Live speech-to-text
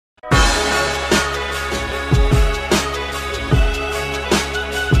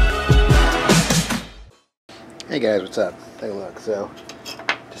Hey guys, what's up? Take a look. So,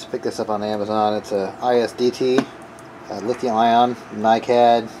 just picked this up on Amazon. It's a iSDT, lithium-ion,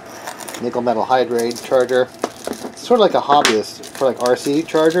 NiCad, nickel metal hydrate charger. It's sort of like a hobbyist for like RC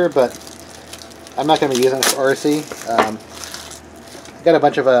charger, but I'm not going to be using it for RC. I got a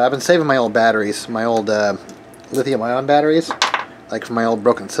bunch of, I've been saving my old batteries, my old lithium-ion batteries, like from my old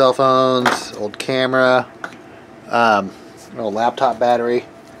broken cell phones, old camera, an old laptop battery.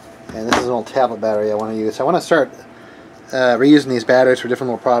 And this is an old tablet battery I want to use. So I want to start reusing these batteries for different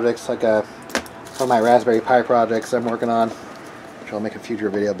little projects, like one of my Raspberry Pi projects I'm working on, which I'll make a future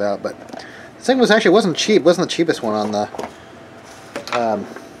video about. But this thing wasn't cheap. It wasn't the cheapest one on the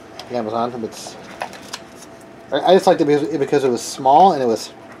Amazon. I just liked it because it was small and it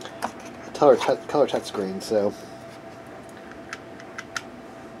was a color touch screen. So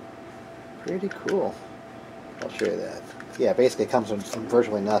pretty cool. I'll show you that. Yeah, basically it comes with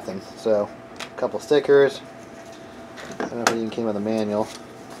virtually nothing. So, a couple stickers. I don't know if it even came with a manual.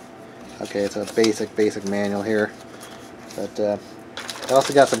 Okay, it's a basic manual here. But I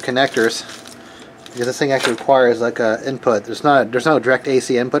also got some connectors because this thing actually requires like a input. There's no direct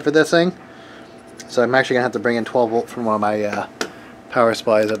AC input for this thing. So I'm actually gonna have to bring in 12 volt from one of my power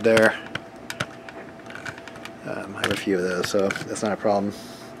supplies up there. I have a few of those, so that's not a problem.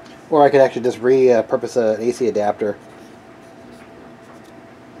 Or I could actually just repurpose an AC adapter.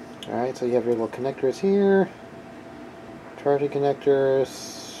 Alright, so you have your little connectors here, charging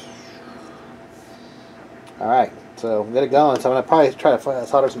connectors. Alright, so we'll get it going. So I'm going to probably try to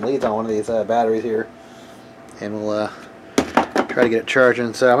solder some leads on one of these batteries here, and we'll try to get it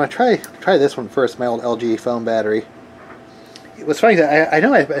charging. So I'm going to try this one first, my old LG phone battery. It was funny that I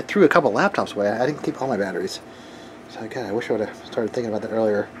know I threw a couple laptops away. I didn't keep all my batteries. So God, I wish I would have started thinking about that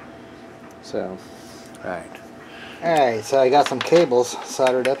earlier. So, Alright, so I got some cables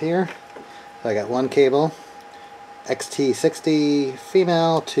soldered up here. So I got one cable, XT60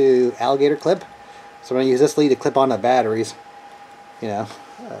 female to alligator clip. So I'm going to use this lead to clip onto the batteries. You know,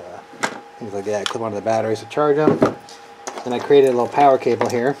 things like that, clip onto the batteries to charge them. Then I created a little power cable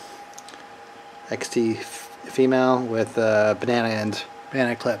here. XT female with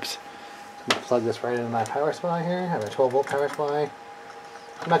banana clips. So I'm going to plug this right into my power supply here. I have a 12 volt power supply.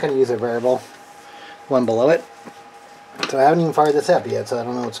 I'm not going to use a variable one below it. So I haven't even fired this up yet, so I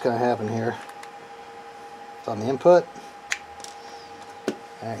don't know what's going to happen here. It's on the input.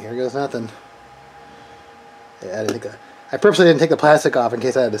 Alright, here goes nothing. Yeah, I purposely didn't take the plastic off in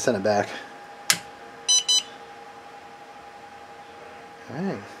case I had to send it back.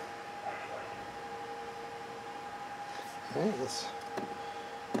 Alright. Alright, let's...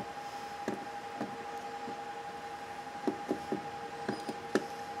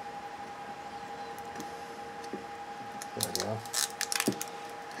 There we go.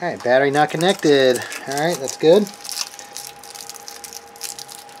 Alright, battery not connected. Alright, that's good. Let's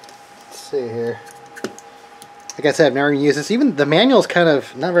see here. Like I said, I've never used this. Even the manual's kind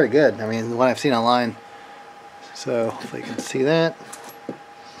of not very good. I mean, the one I've seen online. So, hopefully you can see that.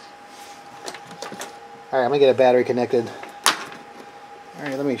 Alright, I'm going to get a battery connected.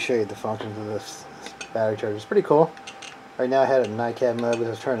 Alright, let me show you the functions of this battery charger. It's pretty cool. Right now I had it in NiCad mode because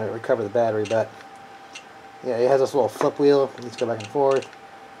I was trying to recover the battery, but yeah, it has this little flip wheel. Let's go back and forth.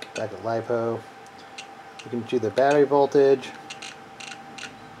 Back to Lipo. You can do the battery voltage.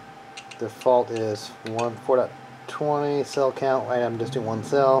 Default is 4.20. Cell count, right, I'm just doing one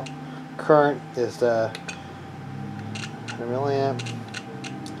cell. Current is the 100 milliamp.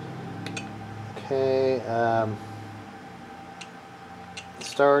 Okay.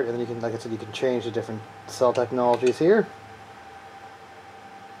 Start, and then you can, like I said, you can change the different cell technologies here.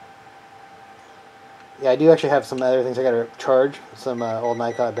 Yeah, I do actually have some other things I gotta charge, some old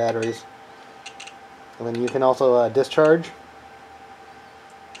Nikon batteries. And then you can also discharge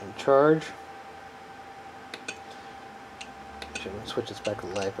and charge. Switch this back to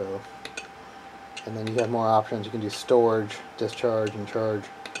Lipo. And then you have more options. You can do storage, discharge, and charge.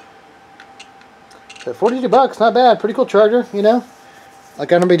 So $42, not bad. Pretty cool charger, you know.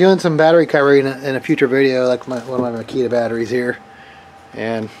 Like I'm gonna be doing some battery recovery in a future video, like one of my Makita batteries here,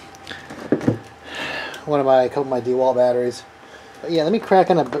 and a couple of my DeWalt batteries. But yeah, let me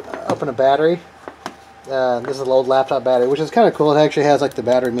open a battery. This is an old laptop battery, which is kind of cool. It actually has like the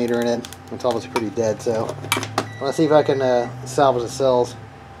battery meter in it. It's obviously pretty dead, so I want to see if I can salvage the cells.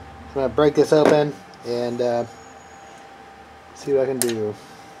 I'm going to break this open and see what I can do.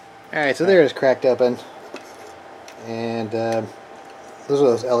 Alright, so there it's cracked open. And those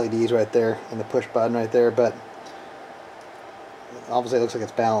are those LEDs right there and the push button right there, but obviously it looks like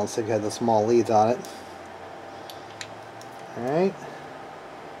it's balanced. It has the small leads on it. Alright.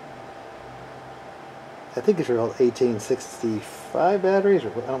 I think it's your old 1865 batteries, or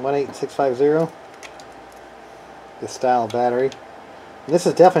 18650. This style of battery. And this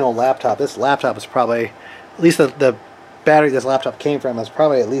is definitely an old laptop. This laptop is probably, at least the battery this laptop came from is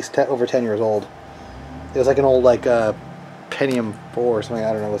probably at least over 10 years old. It was like an old Pentium 4 or something.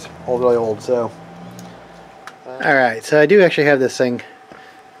 I don't know. It was old, really old. So, all right. So I do actually have this thing.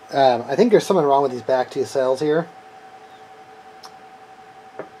 I think there's something wrong with these back two cells here.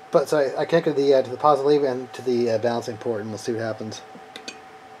 But so I connected to the positive lead and to the balancing port, and we'll see what happens.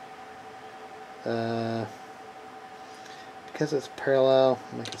 Because it's parallel,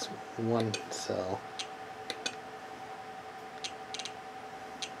 I'll make this one cell.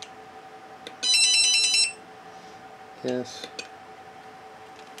 Yes.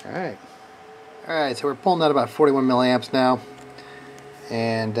 Alright. Alright, so we're pulling out about 41 milliamps now.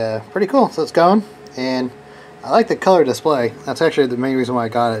 And pretty cool. So it's going. And I like the color display. That's actually the main reason why I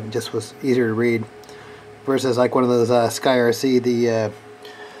got it. It just was easier to read. Versus like one of those SkyRC,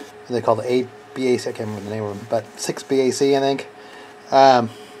 what they call the 8BAC, I can't remember the name of them, but 6BAC I think.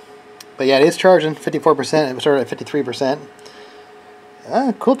 But yeah, it is charging 54%. It started at 53%.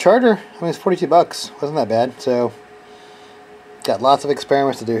 Cool charger. I mean, it's 42 bucks. Wasn't that bad. So got lots of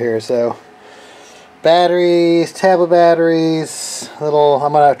experiments to do here. So batteries, tablet batteries, I'm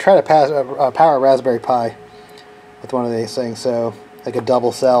gonna try to power a Raspberry Pi with one of these things. So like a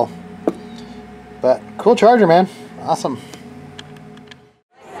double cell. But cool charger, man. Awesome.